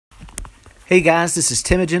Hey guys, this is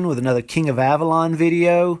Temujin with another King of Avalon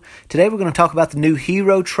video. Today we're going to talk about the new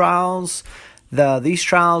hero trials. These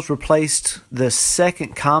trials replaced the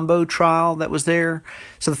second combo trial that was there.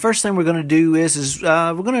 So the first thing we're going to do is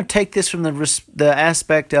we're going to take this from the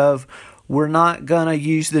aspect of we're not going to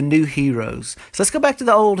use the new heroes. So let's go back to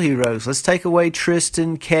the old heroes. Let's take away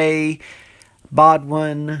Tristan, Kay,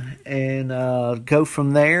 Bodwin, and go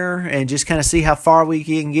from there and just kind of see how far we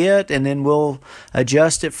can get, and then we'll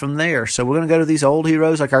adjust it from there. So we're going to go to these old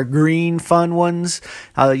heroes, like our green fun ones.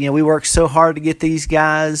 We worked so hard to get these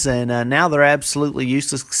guys, and now they're absolutely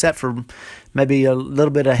useless except for maybe a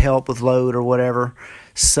little bit of help with load or whatever.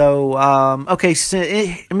 So, okay, so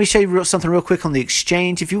let me show you something real quick on the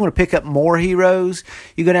exchange. If you want to pick up more heroes,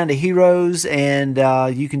 you go down to heroes, and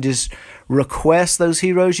you can just request those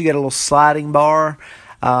heroes. You get a little sliding bar.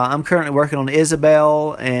 I'm currently working on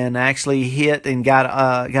Isabel, and actually hit and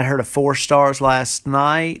got her to 4 stars last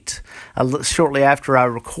night, shortly after I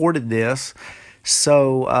recorded this.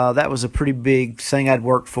 So that was a pretty big thing I'd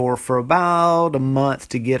worked for about a month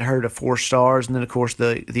to get her to 4 stars. And then, of course,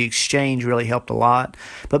 the exchange really helped a lot.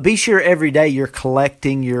 But be sure every day you're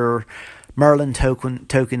collecting your Merlin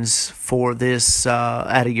tokens for this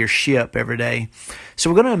out of your ship every day. So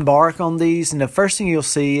we're going to embark on these. And the first thing you'll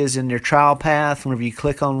see is in your trial path, whenever you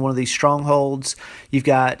click on one of these strongholds, you've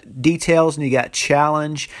got details and you got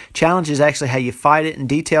challenge. Challenge is actually how you fight it, and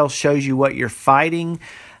details shows you what you're fighting.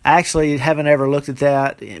 I actually haven't ever looked at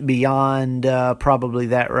that beyond probably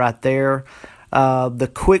that right there. The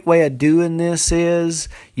quick way of doing this is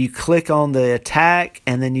you click on the attack,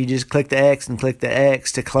 and then you just click the X and click the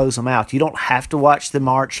X to close them out. You don't have to watch the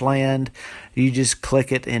march land. You just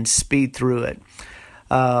click it and speed through it.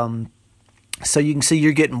 So you can see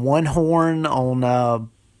you're getting 1 horn on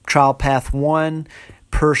Trial Path 1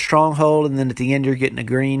 per stronghold, and then at the end you're getting a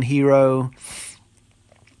green hero.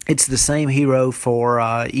 It's the same hero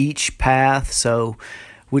for each path, so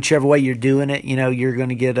whichever way you're doing it, you're going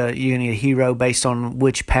to get a hero based on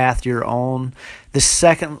which path you're on. The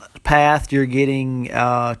second path, you're getting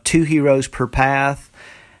 2 heroes per path.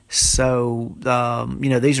 So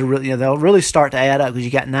these are really, they'll really start to add up, because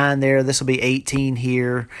you got 9 there. This will be 18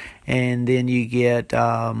 here, and then you get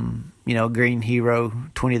green hero,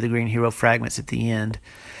 20 of the green hero fragments at the end.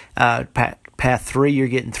 Path 3, you're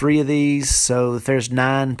getting 3 of these. So if there's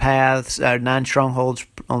 9 paths, 9 strongholds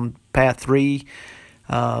on path 3,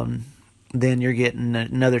 then you're getting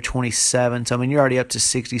another 27. So, you're already up to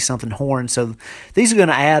 60-something horns. So these are going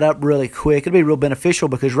to add up really quick. It'll be real beneficial,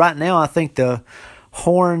 because right now I think the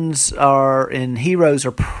horns and heroes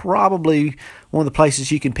are probably one of the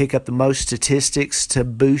places you can pick up the most statistics to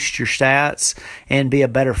boost your stats and be a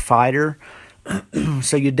better fighter.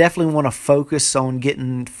 So you definitely want to focus on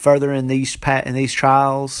getting further in these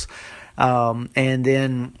trials, and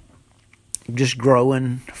then just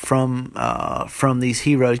growing from these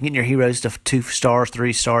heroes, getting your heroes to 2 stars,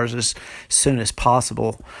 3 stars as soon as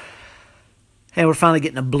possible. And we're finally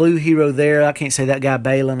getting a blue hero there. I can't say that guy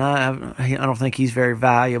Balin. I don't think he's very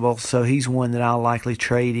valuable, so he's one that I'll likely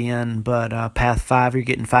trade in. But Path 5, you're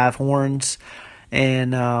getting 5 horns.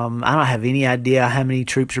 And I don't have any idea how many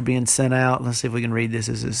troops are being sent out. Let's see if we can read this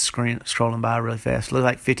as it's scrolling by really fast. It looks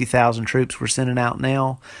like 50,000 troops we're sending out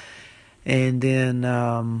now. And then,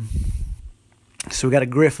 so we got a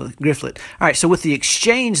Grifflet. All right, so with the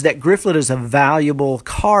exchange, that Grifflet is a valuable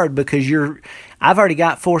card, because I've already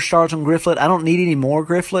got 4 stars on Grifflet. I don't need any more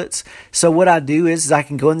Grifflets. So what I do is I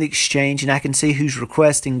can go in the exchange, and I can see who's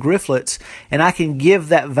requesting Grifflets, and I can give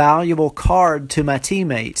that valuable card to my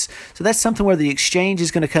teammates. So that's something where the exchange is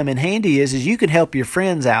going to come in handy, is you can help your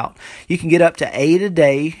friends out. You can get up to 8 a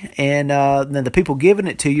day, and then the people giving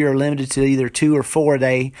it to you are limited to either 2 or 4 a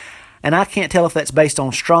day. And I can't tell if that's based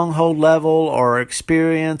on stronghold level or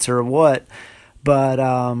experience or what, but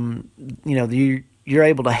you're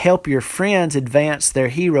able to help your friends advance their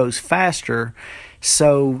heroes faster.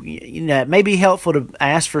 So it may be helpful to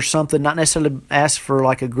ask for something, not necessarily ask for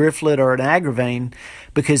like a Grifflet or an Agravane,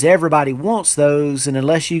 because everybody wants those, and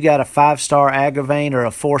unless you got a 5-star Agravane or a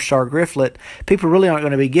 4-star Grifflet, people really aren't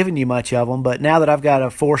going to be giving you much of them. But now that I've got a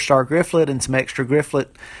 4-star Grifflet and some extra Grifflet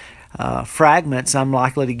fragments, I'm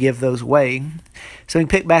likely to give those away. So we can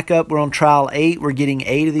pick back up. We're on trial 8. We're getting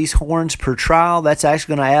 8 of these horns per trial. That's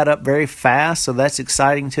actually going to add up very fast, so that's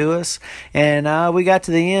exciting to us. And we got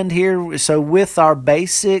to the end here. So with our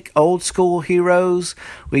basic old school heroes,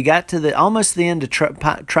 we got to almost the end of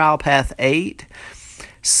trial path 8.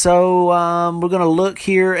 So we're going to look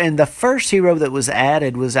here, and the first hero that was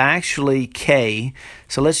added was actually Kay.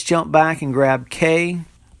 So let's jump back and grab Kay.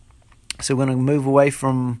 So we're going to move away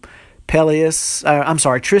from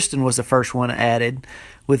Tristan was the first one added.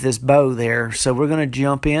 with this bow there. So we're going to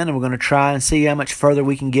jump in and we're going to try and see how much further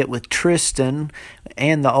we can get with Tristan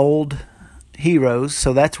and the old heroes.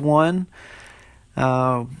 So that's one.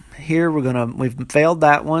 Here we've failed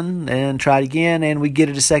that one and tried again, and we get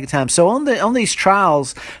it a second time. So on these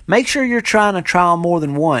trials, make sure you're trying a trial more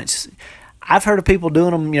than once. I've heard of people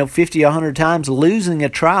doing them 50 100 times, losing a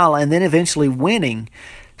trial and then eventually winning.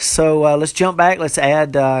 So let's jump back. Let's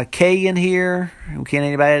add K in here. We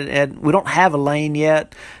don't have a lane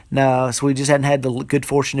yet. No, so we just hadn't had the good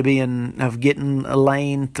fortune of getting a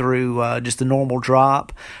lane through just a normal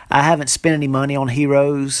drop. I haven't spent any money on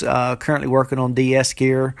heroes. Currently working on DS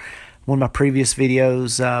gear. One of my previous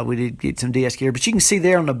videos, we did get some DS gear. But you can see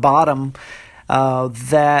there on the bottom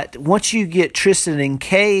that once you get Tristan and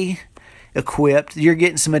K equipped, you're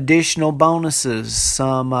getting some additional bonuses.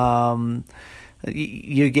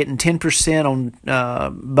 You're getting 10%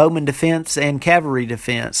 on bowman defense and cavalry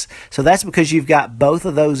defense. So that's because you've got both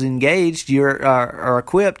of those engaged. Are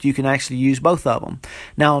equipped. You can actually use both of them.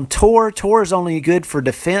 Now on Tor is only good for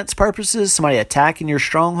defense purposes. Somebody attacking your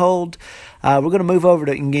stronghold. We're going to move over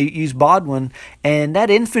to use Bodwin, and that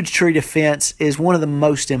infantry defense is one of the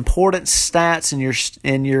most important stats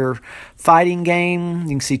in your fighting game. You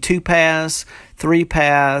can see 2 pass, 3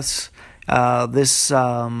 pass. This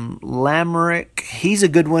Lamerick, he's a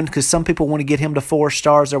good one because some people want to get him to 4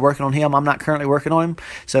 stars. They're working on him. I'm not currently working on him,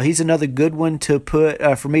 so he's another good one to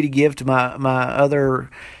put for me to give to my other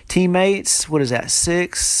teammates. What is that?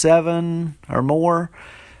 6, 7, or more?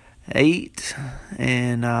 8,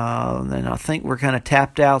 and then I think we're kind of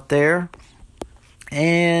tapped out there.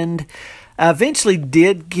 And I eventually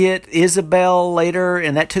did get Isabel later,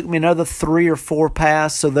 and that took me another 3 or 4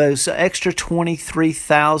 pass. So those extra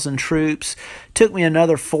 23,000 troops took me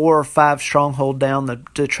another 4 or 5 stronghold down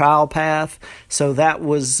the trial path. So that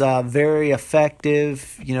was very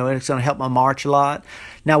effective. It's going to help my march a lot.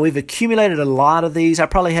 Now, we've accumulated a lot of these. I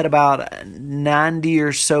probably had about 90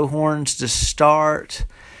 or so horns to start.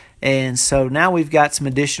 And so now we've got some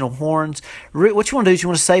additional horns. What you want to do is you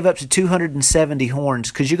want to save up to 270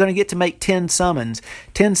 horns because you're going to get to make 10 summons.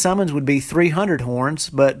 10 summons would be 300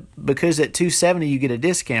 horns, but because at 270 you get a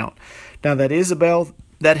discount. Now that Isabel,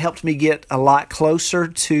 that helped me get a lot closer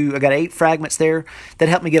to, I got 8 fragments there. That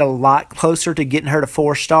helped me get a lot closer to getting her to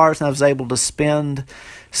 4 stars, and I was able to spend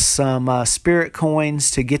some spirit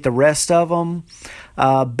coins to get the rest of them.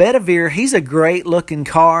 Bedivere, he's a great looking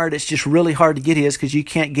card. It's just really hard to get his because you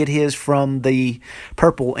can't get his from the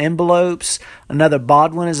purple envelopes. Another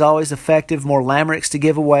Bodwin is always effective. More Lamericks to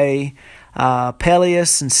give away.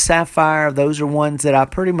 Peleus and Sapphire, those are ones that I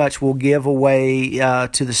pretty much will give away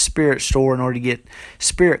to the spirit store in order to get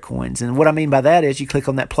spirit coins. And what I mean by that is you click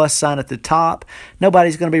on that plus sign at the top.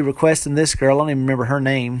 Nobody's going to be requesting this girl. I don't even remember her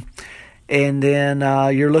name. And then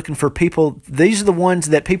you're looking for people. These are the ones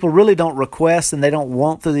that people really don't request and they don't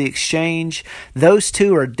want through the exchange. Those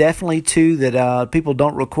 2 are definitely 2 that people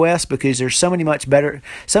don't request because there's so many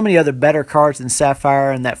other better cards than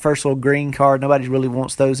Sapphire and that first little green card. Nobody really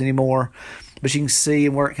wants those anymore. But you can see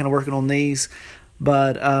we're kind of working on these.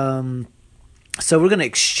 But so we're going to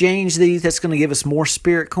exchange these. That's going to give us more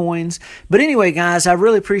spirit coins. But anyway, guys, I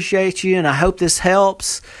really appreciate you and I hope this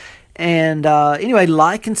helps. And anyway,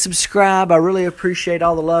 like and subscribe. I really appreciate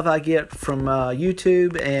all the love I get from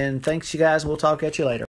YouTube. And thanks, you guys. We'll talk at you later.